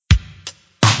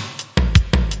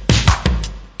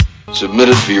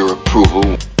Submitted for your approval.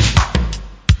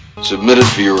 Submitted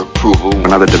for your approval.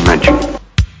 Another dimension.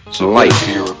 Submitted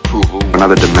for your approval.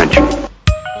 Another dimension.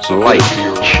 Submitted for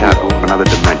your Shadow. approval. Another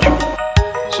dimension.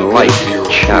 Submitted for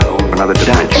your Shadow. approval. Another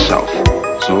dimension. Self.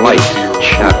 Light. Submitted for your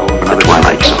Shadow. approval. The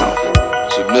Twilight Zone.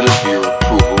 Submitted for your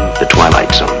approval. The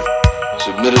Twilight Zone.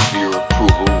 Submitted for your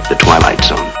approval. The Twilight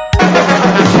Zone.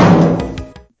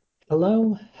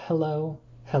 Hello, hello,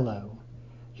 hello.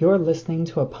 You're listening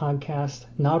to a podcast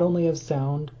not only of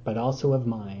sound, but also of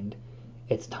mind.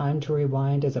 It's Time to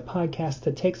Rewind is a podcast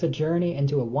that takes a journey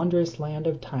into a wondrous land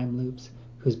of time loops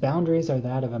whose boundaries are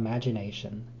that of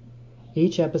imagination.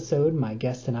 Each episode, my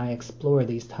guest and I explore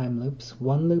these time loops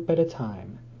one loop at a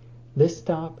time. This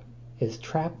stop is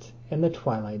Trapped in the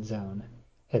Twilight Zone,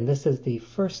 and this is the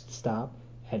first stop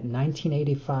at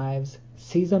 1985's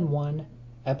Season 1,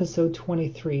 Episode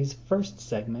 23's first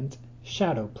segment,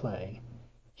 Shadow Play.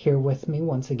 Here with me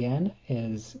once again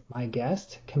is my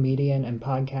guest, comedian and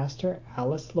podcaster,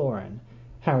 Alice Lauren.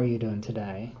 How are you doing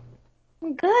today?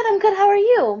 I'm good. How are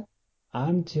you?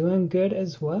 I'm doing good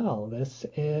as well. This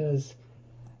is,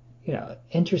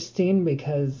 interesting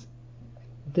because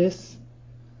this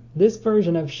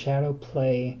version of Shadow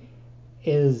Play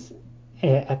is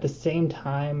at the same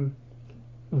time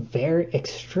very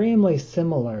extremely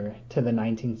similar to the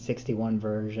 1961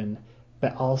 version,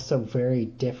 but also very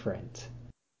different.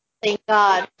 Thank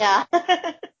God. Yeah.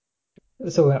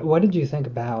 So, what did you think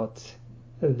about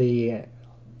the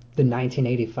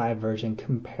 1985 version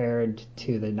compared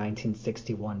to the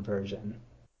 1961 version?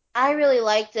 I really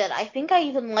liked it. I think I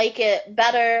even like it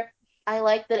better. I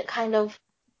like that it kind of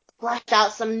fleshed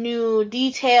out some new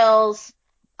details.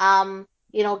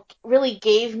 Really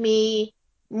gave me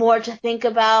more to think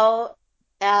about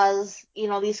as,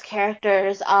 these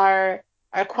characters are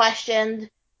questioned.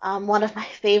 One of my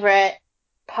favorite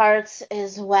parts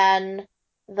is when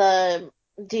the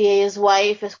DA's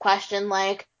wife is questioned,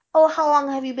 like, oh, how long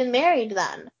have you been married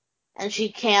then? And she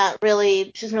doesn't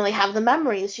really have the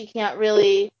memories. She can't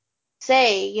really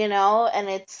say, and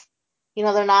it's,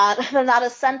 they're not, they're not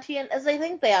as sentient as they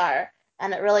think they are.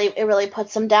 And it really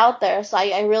puts some doubt there. So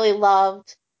I really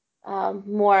loved,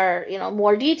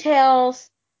 more details.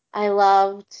 I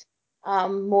loved,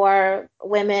 more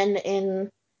women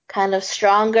in kind of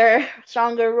stronger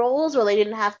roles where they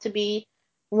didn't have to be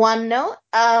one note.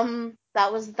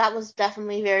 That was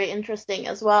definitely very interesting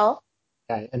as well.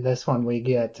 Yeah, in this one we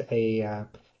get in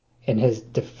his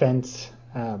defense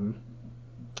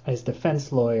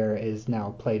lawyer is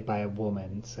now played by a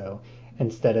woman. So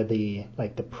instead of the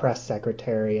press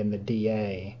secretary and the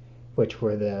DA, which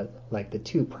were the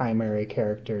two primary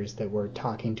characters that were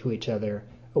talking to each other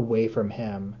away from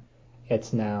him,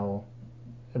 it's now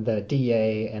the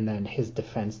DA and then his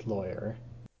defense lawyer.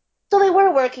 So they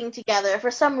were working together.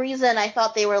 For some reason, I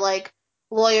thought they were like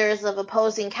lawyers of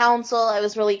opposing counsel. I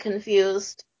was really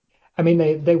confused. I mean,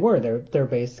 they're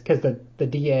based because the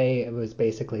DA was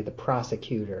basically the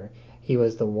prosecutor. He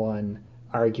was the one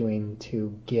arguing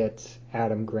to get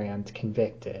Adam Grant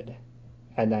convicted,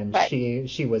 and then Right.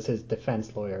 she was his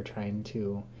defense lawyer trying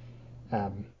to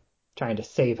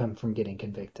save him from getting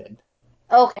convicted.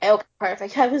 Okay,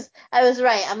 perfect. I was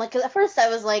right. I'm like, 'cause at first I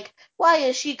was like, why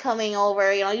is she coming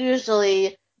over?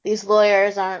 Usually these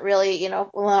lawyers aren't really,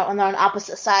 when they're on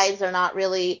opposite sides, they're not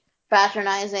really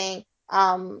fraternizing.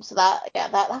 So that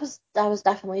was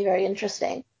definitely very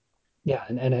interesting. Yeah,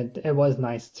 and it was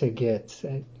nice to get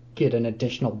an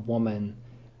additional woman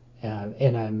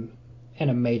in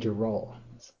a major role.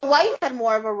 The wife had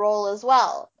more of a role as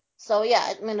well. So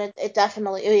yeah, I mean, it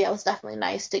definitely, yeah, it was definitely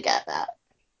nice to get that.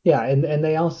 Yeah, and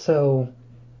they also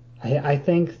I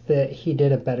think that he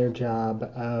did a better job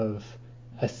of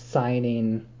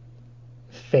assigning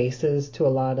faces to a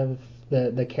lot of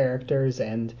the characters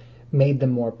and made them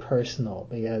more personal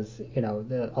because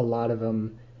a lot of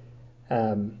them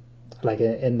like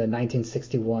in the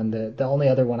 1961 the only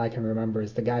other one I can remember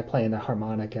is the guy playing the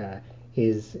harmonica.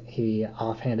 He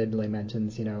offhandedly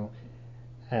mentions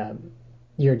um,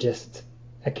 you're just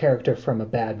a character from a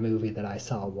bad movie that I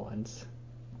saw once.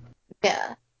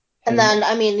 Yeah. And And then,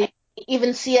 I mean, you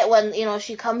even see it when,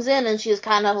 she comes in and she's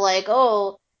kind of like,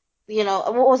 oh,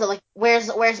 what was it like?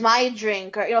 Where's my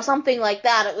drink? Or, something like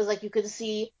that. It was like you could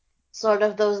see sort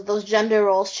of those gender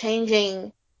roles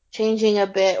changing a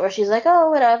bit where she's like, oh,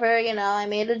 whatever, I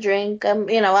made a drink.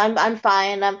 I'm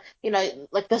fine.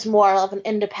 Like this more of an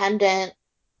independent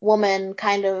woman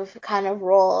kind of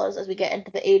role as we get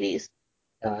into the 80s.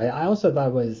 I also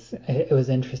thought it was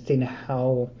interesting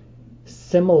how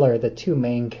similar the two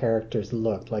main characters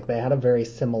looked. Like they had a very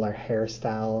similar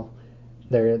hairstyle.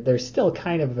 They're still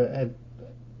kind of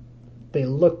they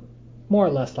look more or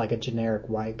less like a generic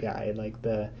white guy. Like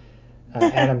the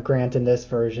Adam Grant in this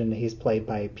version, he's played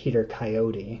by Peter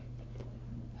Coyote,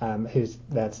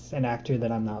 that's an actor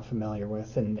that I'm not familiar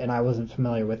with, and I wasn't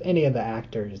familiar with any of the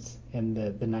actors in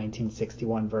the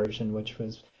 1961 version, which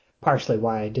was partially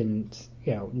why I didn't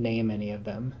name any of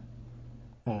them.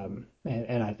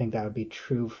 And I think that would be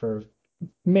true for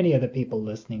many of the people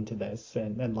listening to this,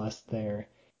 and unless they're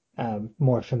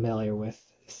more familiar with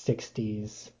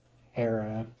 60s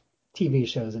era TV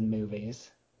shows and movies.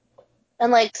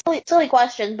 And like silly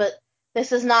question, but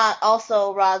this is not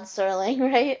also Rod Serling,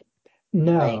 right?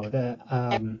 No,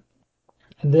 Like,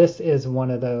 this is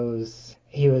one of those.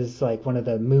 He was like one of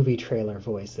the movie trailer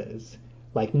voices,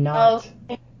 like oh,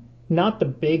 not the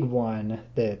big one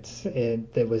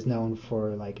that was known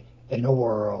for like In a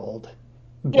World,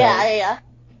 but yeah.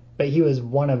 but he was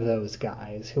one of those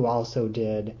guys who also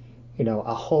did,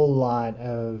 a whole lot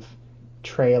of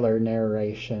trailer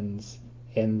narrations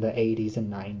in the 80s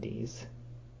and 90s.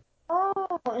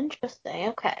 Oh, interesting.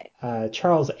 Okay.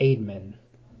 Charles Aidman,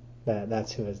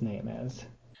 that's who his name is.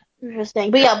 Interesting.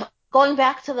 But yeah, going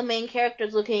back to the main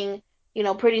characters looking,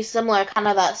 pretty similar, kind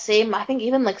of that same, I think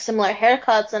even like similar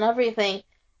haircuts and everything.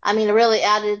 I mean, it really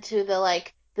added to the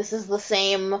like, this is the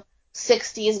same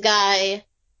 60s guy,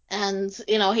 and,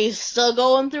 he's still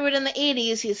going through it in the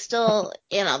 80s. He's still,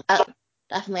 that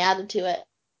definitely added to it.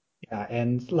 Yeah,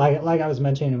 and like I was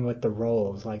mentioning with the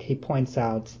roles, like he points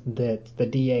out that the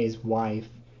DA's wife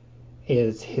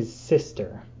is his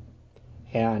sister,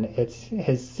 and it's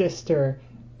his sister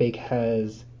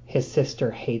because his sister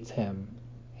hates him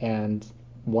and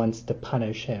wants to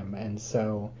punish him, and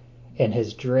so in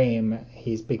his dream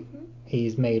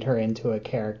he's made her into a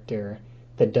character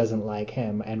that doesn't like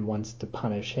him and wants to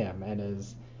punish him, and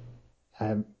is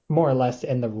more or less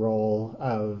in the role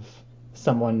of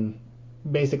someone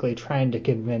basically trying to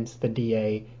convince the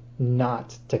DA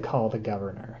not to call the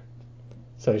governor.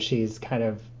 So she's kind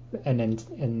of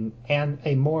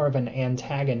a more of an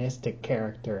antagonistic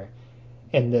character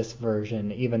in this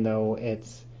version, even though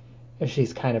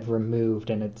she's kind of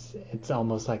removed and it's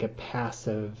almost like a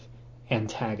passive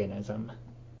antagonism.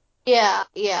 Yeah,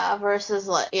 versus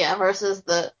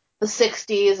the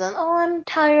 60s and oh, I'm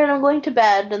tired, I'm going to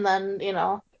bed, and then,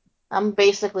 I'm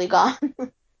basically gone.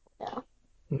 Yeah.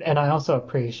 And I also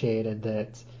appreciated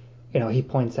that, he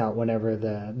points out whenever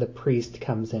the priest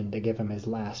comes in to give him his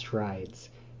last rites,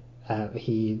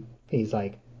 he's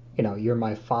like, you're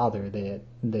my father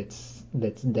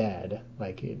that's dead.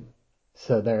 Like,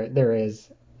 so there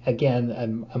is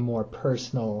again a more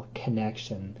personal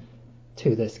connection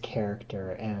to this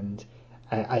character, and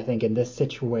I think in this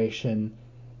situation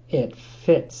it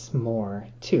fits more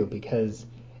too because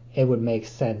it would make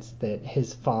sense that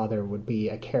his father would be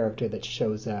a character that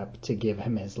shows up to give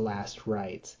him his last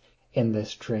rites in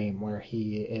this dream where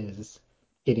he is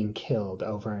getting killed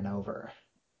over and over.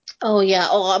 Oh yeah.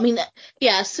 Oh, I mean,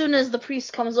 yeah. As soon as the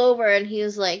priest comes over and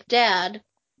he's like, "Dad,"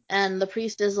 and the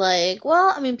priest is like,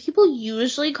 "Well, I mean, people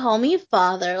usually call me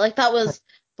father." Like that was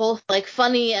both like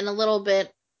funny and a little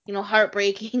bit,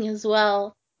 heartbreaking as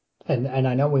well. And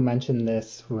I know we mentioned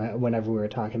this whenever we were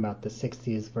talking about the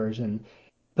 60s version,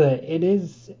 but it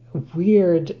is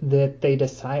weird that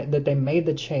they made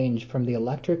the change from the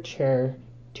electric chair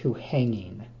to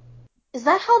hanging. Is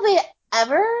that how they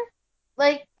ever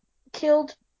like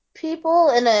killed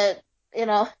people you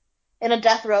know, in a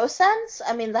death row sense?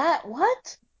 I mean, that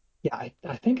what? Yeah,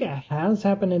 I think it has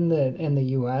happened in the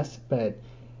US, but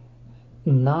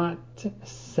not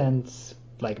since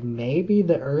like maybe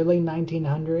the early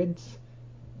 1900s.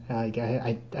 I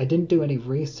didn't do any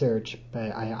research,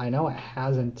 but I know it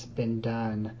hasn't been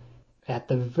done at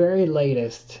the very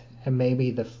latest, and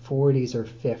maybe the 40s or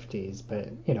 50s. But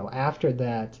after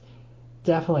that,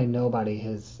 definitely nobody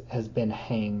has been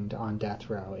hanged on death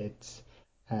row.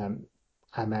 Um,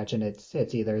 I imagine it's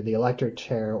either the electric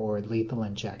chair or lethal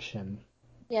injection.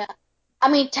 Yeah. I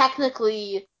mean,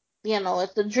 technically,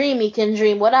 it's a dream. He can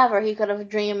dream whatever. He could have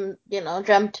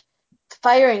dreamt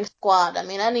firing squad. I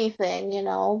mean, anything,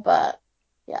 but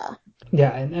yeah. Yeah,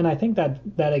 and I think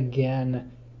that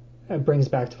again brings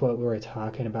back to what we were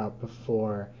talking about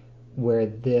before, where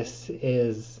this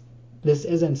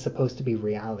isn't supposed to be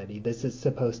reality. This is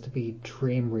supposed to be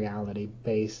dream reality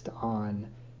based on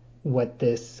what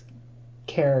this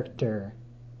character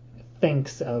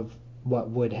thinks of what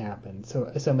would happen.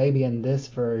 So maybe in this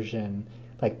version,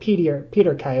 like Peter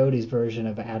Coyote's version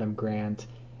of Adam Grant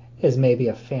is maybe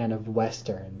a fan of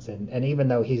westerns, and even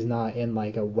though he's not in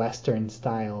like a western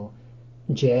style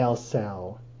jail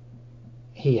cell,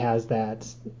 he has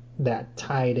that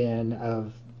tied in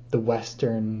of the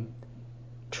western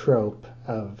trope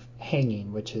of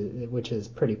hanging, which is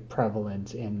pretty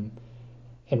prevalent in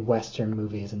Western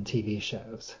movies and TV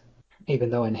shows. Even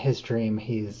though in his dream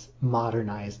he's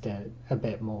modernized it a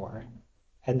bit more.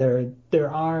 And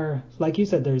there are, like you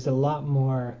said, there's a lot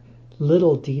more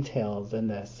little details in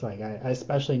this. Like I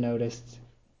especially noticed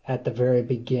at the very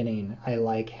beginning, I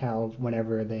like how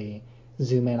whenever they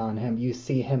zoom in on him, you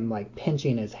see him like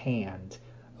pinching his hand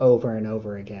over and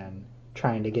over again,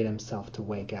 trying to get himself to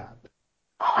wake up.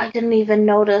 Oh, I didn't even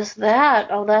notice that.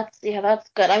 Oh, that's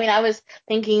good. I mean, I was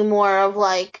thinking more of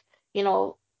like, you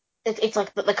know, it's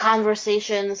like the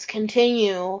conversations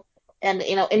continue and,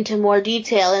 into more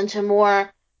detail, into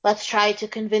more, let's try to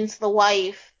convince the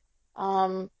wife,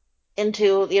 um,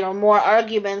 into, more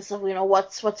arguments of,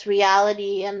 what's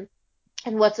reality and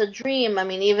what's a dream. I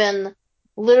mean, even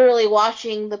literally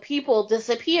watching the people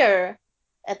disappear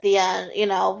at the end,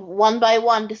 one by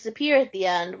one disappear at the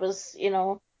end was,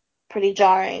 pretty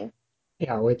jarring.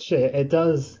 Yeah, which it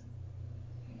does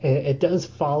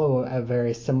follow a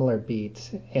very similar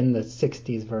beat in the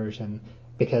 60s version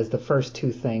because the first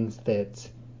two things that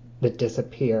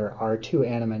disappear are two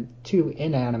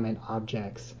inanimate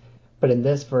objects. But in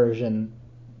this version,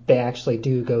 they actually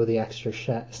do go the extra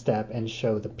step and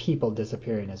show the people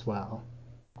disappearing as well.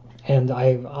 And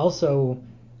I also,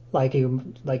 like you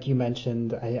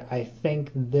mentioned, I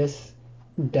think this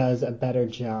does a better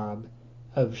job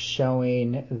of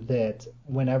showing that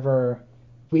whenever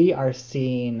we are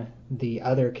seeing the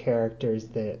other characters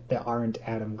that aren't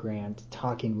Adam Grant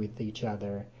talking with each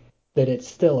other, that it's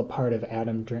still a part of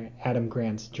Adam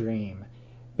Grant's dream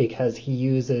because he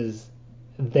uses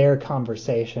their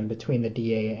conversation between the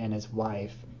DA and his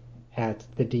wife at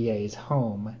the DA's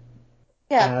home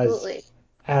Yeah, as absolutely.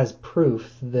 as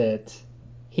proof that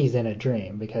he's in a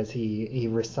dream because he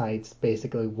recites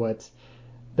basically what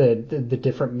the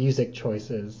different music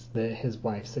choices that his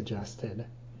wife suggested.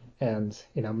 And,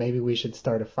 maybe we should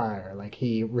start a fire. Like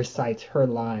he recites her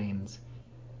lines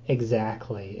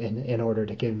exactly in order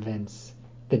to convince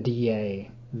the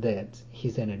DA that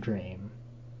he's in a dream.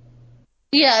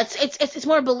 Yeah, it's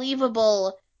more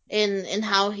believable in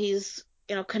how he's,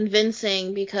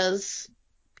 convincing because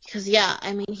yeah,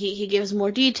 I mean he gives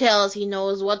more details, he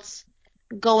knows what's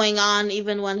going on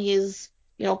even when he's,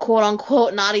 quote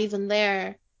unquote not even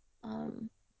there. Um,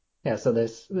 Yeah, so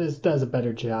this does a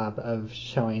better job of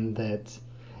showing that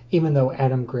even though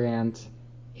Adam Grant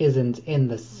isn't in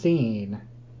the scene,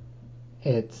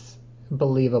 it's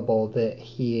believable that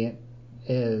he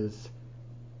is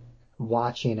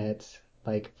watching it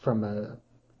like from a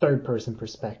third person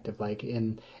perspective. Like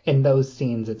in those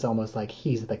scenes, it's almost like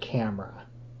he's the camera.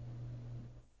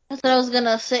 That's what I was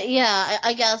gonna say. Yeah,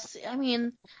 I guess. I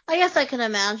mean, I guess I can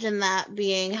imagine that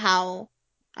being how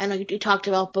I know you talked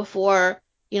about before.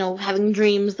 Having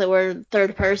dreams that were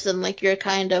third person, like you're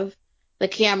kind of the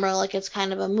camera, like it's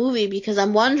kind of a movie. Because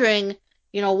I'm wondering,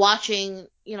 watching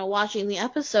the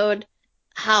episode,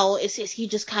 how is he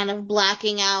just kind of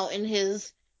blacking out in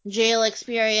his jail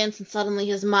experience, and suddenly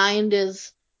his mind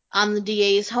is on the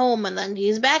DA's home, and then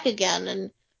he's back again,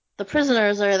 and the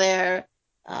prisoners are there,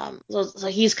 so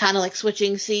he's kind of like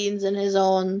switching scenes in his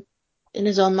own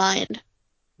mind.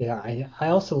 Yeah, I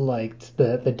also liked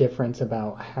the difference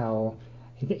about how,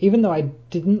 even though I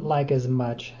didn't like as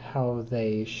much how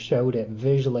they showed it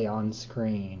visually on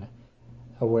screen,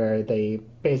 where they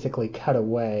basically cut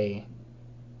away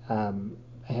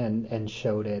and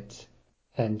showed it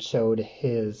and showed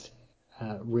his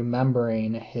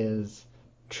remembering his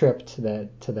trip to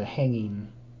the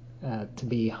hanging to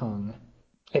be hung.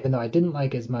 Even though I didn't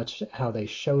like as much how they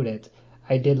showed it,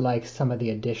 I did like some of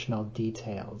the additional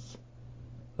details.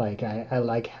 Like I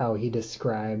like how he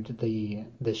described the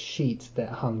sheets that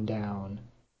hung down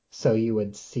so you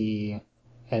would see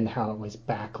and how it was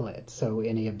backlit so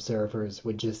any observers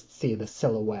would just see the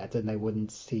silhouette and they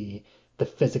wouldn't see the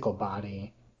physical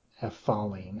body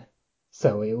falling.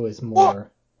 So it was Well,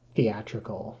 more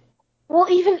theatrical. well,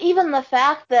 even the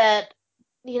fact that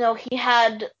he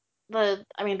had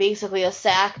I mean, basically a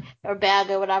sack or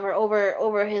bag or whatever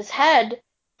over his head,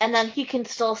 and then he can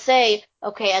still say,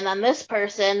 okay, and then this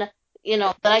person,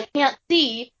 that I can't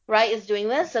see, right, is doing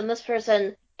this, and this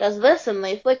person does this, and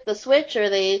they flick the switch, or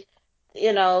they,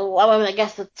 well, I mean, I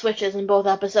guess the switches in both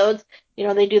episodes,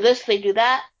 they do this, they do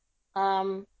that.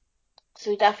 Um,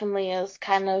 so he definitely is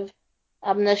kind of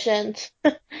omniscient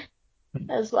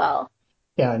as well.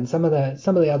 Yeah, and some of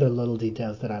the other little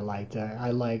details that I liked.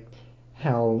 I liked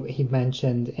how he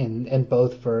mentioned in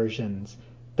both versions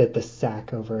that the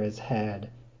sack over his head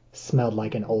smelled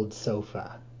like an old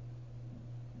sofa.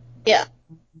 Yeah,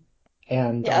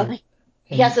 And yeah. on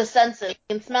He has and a sense of, he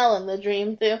can smell in the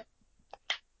dream too.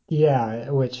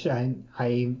 Yeah, which I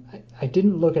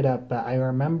didn't look it up, but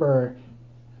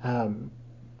um,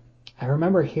 I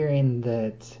remember hearing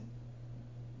that,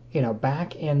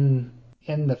 back in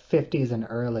the 50s and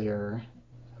earlier,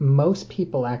 most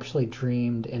people actually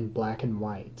dreamed in black and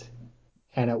white.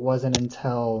 And it wasn't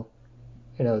until,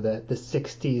 the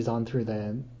 60s on through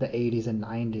the 80s and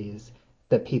 90s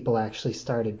that people actually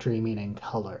started dreaming in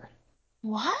color.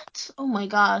 What? Oh my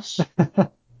gosh.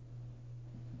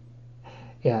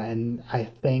 Yeah, and I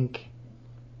think,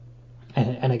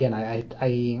 and again,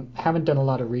 I haven't done a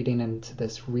lot of reading into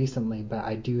this recently, but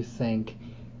I do think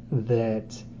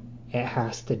that it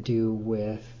has to do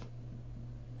with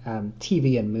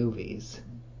TV and movies,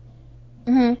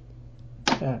 Hmm.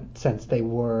 since they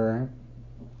were,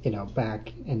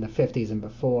 back in the 50s and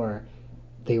before,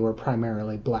 they were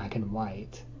primarily black and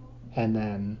white. And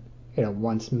then,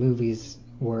 once movies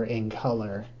were in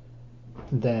color,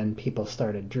 then people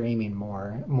started dreaming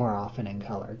more often in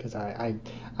color. Because I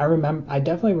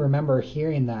definitely remember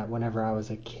hearing that whenever I was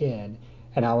a kid,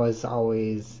 and I was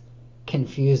always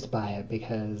confused by it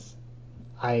because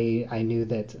I knew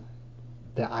that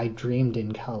I dreamed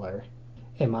in color.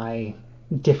 Am I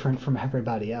different from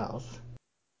everybody else?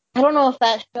 I don't know if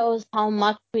that shows how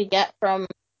much we get from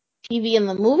TV and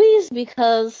the movies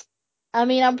because, I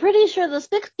mean, I'm pretty sure the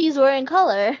 60s were in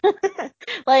color.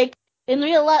 Like, in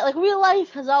real life, like, real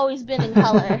life has always been in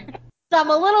color. So I'm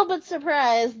a little bit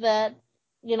surprised that,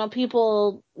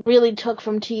 people really took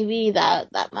from TV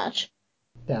that much.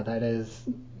 Yeah, that is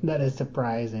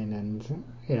surprising, and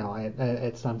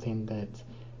it's something that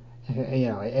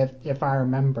if I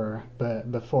remember,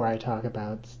 but before I talk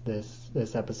about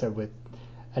this episode with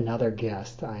another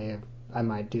guest, I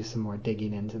might do some more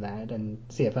digging into that and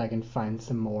see if I can find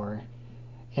some more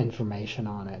information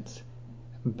on it.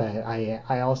 But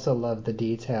I also love the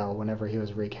detail whenever he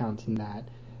was recounting that,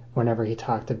 whenever he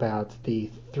talked about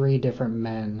the three different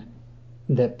men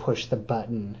that push the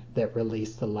button that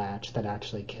release the latch that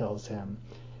actually kills him,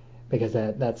 because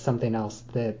that's something else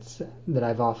that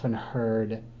I've often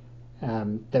heard,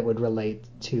 that would relate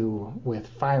to with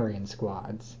firing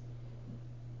squads.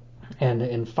 And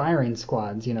in firing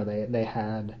squads,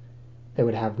 they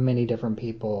would have many different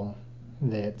people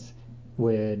that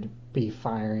would be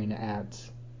firing at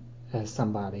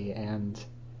somebody,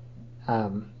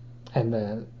 um, and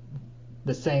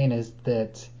the saying is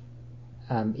that,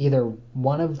 either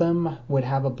one of them would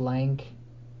have a blank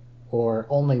or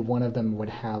only one of them would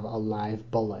have a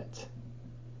live bullet,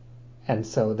 and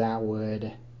so that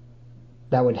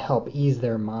would help ease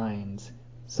their minds,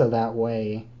 so that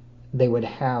way they would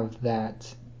have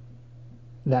that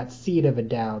seed of a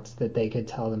doubt that they could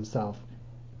tell themselves,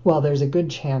 well, there's a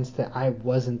good chance that I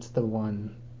wasn't the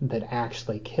one that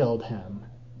actually killed him,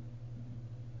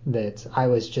 that I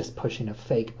was just pushing a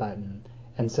fake button,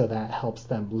 and so that helps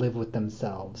them live with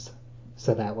themselves,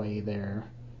 so that way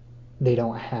they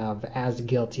don't have as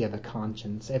guilty of a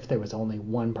conscience if there was only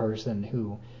one person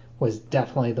who was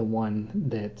definitely the one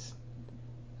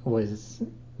was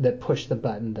that pushed the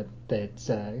button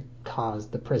that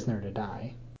caused the prisoner to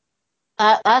die.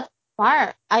 That's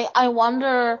smart. I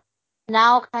wonder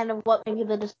now kind of what maybe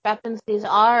the discrepancies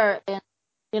are in,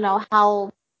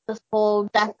 how this whole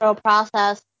death row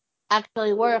process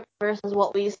actually works versus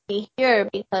what we see here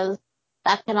because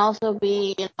that can also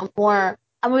be, more.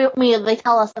 I mean, they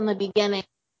tell us in the beginning,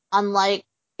 unlike,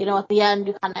 at the end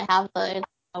you kind of have it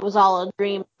was all a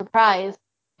dream surprise,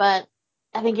 but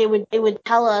I think it would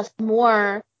tell us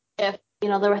more if,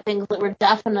 there were things that were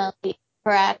definitely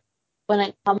correct when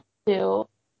it comes to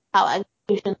how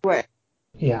executions work.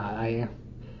 Yeah,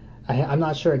 I'm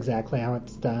not sure exactly how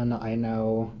it's done. I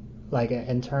know, like,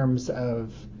 in terms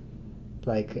of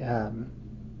like,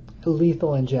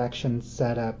 lethal injection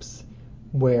setups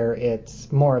where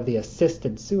it's more of the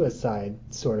assisted suicide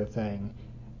sort of thing.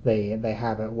 They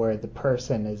have it where the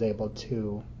person is able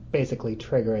to basically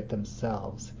trigger it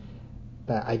themselves.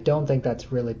 But I don't think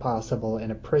that's really possible in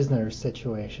a prisoner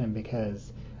situation,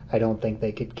 because I don't think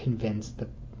they could convince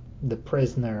the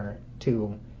prisoner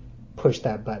to push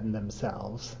that button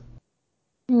themselves.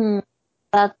 Hmm.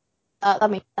 That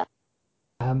that makes sense.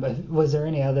 But was there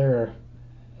any other,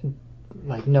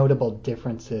 like, notable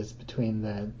differences between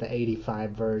the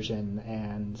 85 version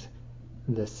and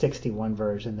the 61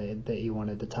 version that you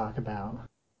wanted to talk about?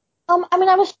 I mean,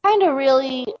 I was trying to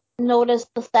really notice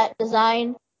the set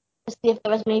design to see if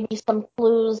there was maybe some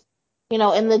clues,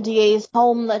 in the DA's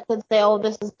home that could say, oh,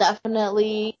 this is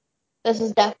definitely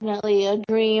a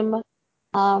dream.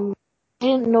 I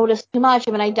didn't notice too much.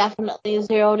 I mean, I definitely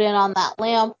zeroed in on that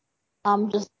lamp,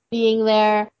 just being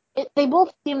there. They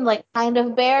both seemed like kind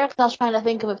of bare, because I was trying to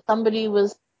think of if somebody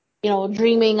was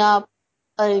dreaming up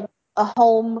a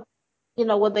home,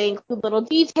 would they include little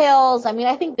details? I mean,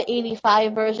 I think the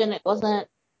 85 version, it wasn't,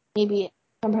 maybe,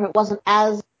 I remember it wasn't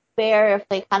as bare if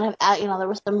they kind of, there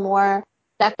was some more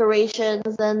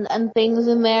decorations and things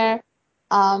in there.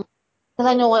 Because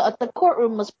I know what the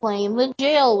courtroom was plain, the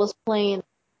jail was plain,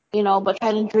 but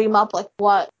trying to dream up like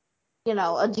what,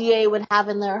 a DA would have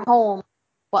in their home,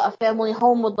 what a family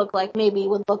home would look like, maybe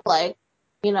would look like,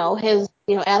 his,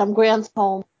 Adam Grant's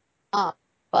home.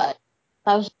 But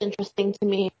that was just interesting to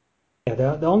me. Yeah,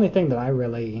 the only thing that I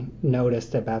really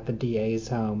noticed about the DA's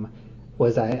home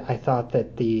was I thought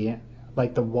that the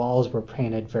walls were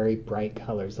painted very bright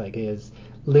colors. Like his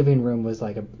living room was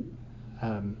like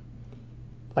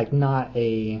not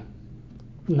a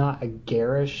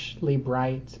garishly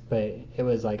bright, but it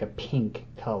was like a pink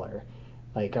color,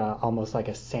 like almost like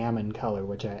a salmon color,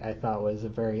 which I thought was a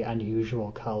very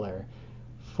unusual color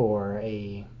for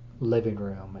a living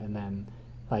room. And then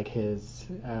like his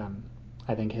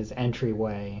I think his entry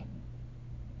room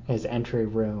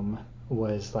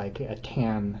was like a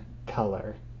tan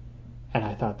color, and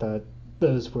I thought that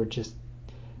those were just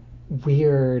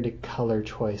weird color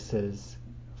choices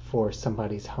for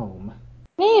somebody's home.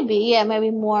 Maybe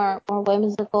more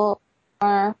whimsical,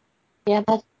 or yeah,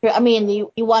 that's true. I mean,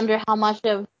 you wonder how much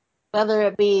of, whether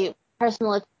it be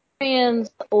personal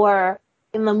experience or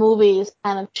in the movies,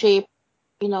 kind of shape,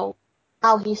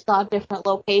 how he saw different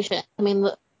locations. I mean,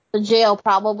 the jail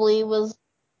probably was,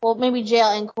 well, maybe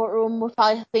jail and courtroom were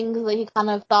probably things that he kind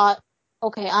of thought,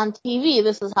 okay, on TV,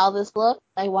 this is how this looks.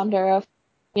 I wonder if,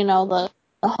 the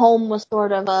home was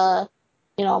sort of a,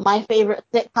 my favorite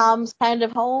sitcoms kind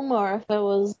of home, or if it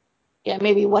was,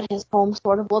 maybe what his home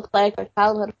sort of looked like, or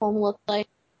childhood home looked like.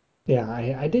 Yeah,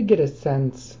 I did get a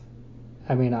sense.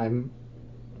 I mean,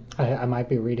 I might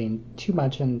be reading too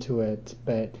much into it,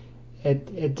 but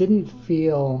it didn't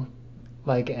feel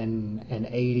like an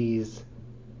 80s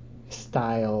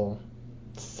style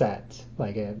set.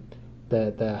 Like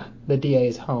the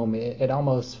DA's home, it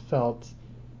almost felt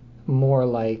more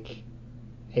like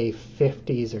a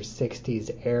 50s or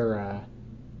 60s era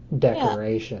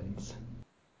decorations.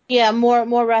 Yeah,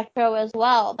 more retro as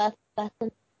well. That's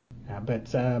Yeah,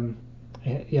 but other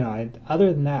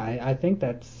than that, I think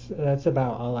that's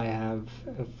about all I have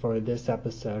for this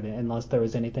episode. Unless there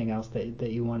was anything else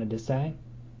that you wanted to say.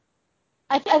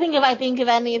 I think if I think of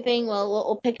anything,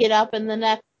 we'll pick it up in the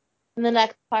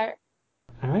next part.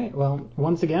 All right. Well,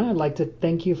 once again, I'd like to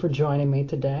thank you for joining me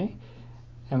today.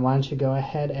 And why don't you go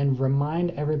ahead and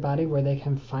remind everybody where they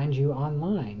can find you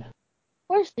online? Of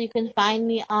course, you can find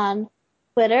me on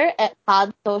Twitter at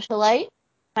PodSocialite.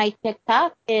 My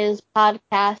TikTok is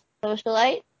Podcast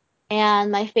Socialite.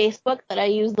 And my Facebook that I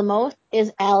use the most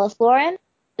is Alice Lauren.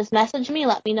 Just message me,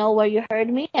 let me know where you heard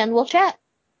me, and we'll chat.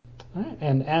 All right.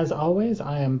 And as always,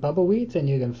 I am Bubba Wheat, and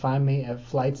you can find me at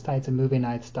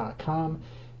flightstights@movienights.com.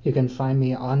 You can find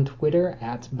me on Twitter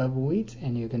at Bubba Wheat,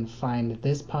 and you can find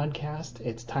this podcast,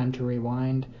 It's Time to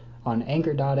Rewind, on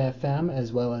Anchor.fm,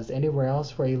 as well as anywhere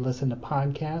else where you listen to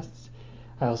podcasts.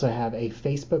 I also have a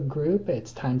Facebook group,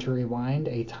 It's Time to Rewind,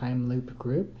 a time loop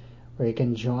group, where you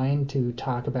can join to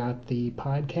talk about the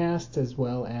podcast as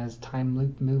well as time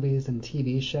loop movies and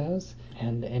TV shows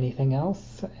and anything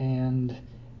else. And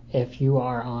if you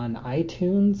are on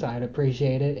iTunes, I'd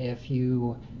appreciate it if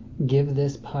you give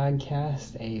this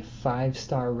podcast a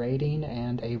 5-star rating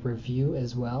and a review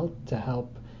as well to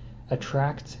help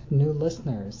attract new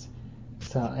listeners.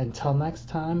 So until next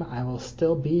time, I will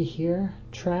still be here,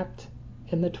 trapped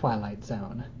in the Twilight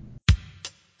Zone.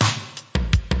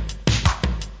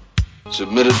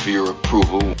 Submitted for your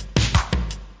approval.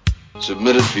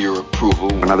 Submitted for your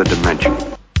approval. Another dimension.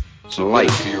 Submitted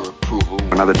Light. for your approval.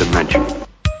 Another dimension.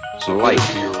 Light.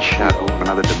 for your Shadow.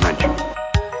 Another dimension.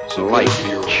 Light.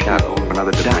 Shadow.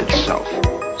 Another dimension. Self.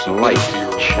 Light.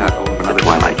 Shadow. Another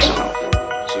Twilight Zone.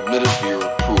 Submitted for your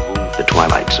approval. The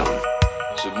Twilight Zone.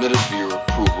 Submitted for your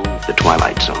approval. The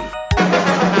Twilight Zone.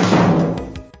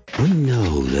 We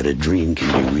know that a dream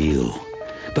can be real.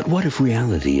 But what if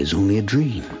reality is only a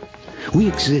dream? We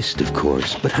exist, of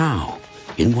course, but how?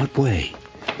 In what way?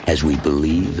 As we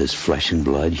believe as flesh and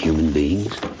blood human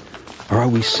beings? Or are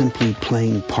we simply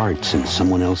playing parts in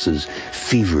someone else's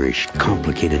feverish,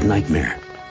 complicated nightmare?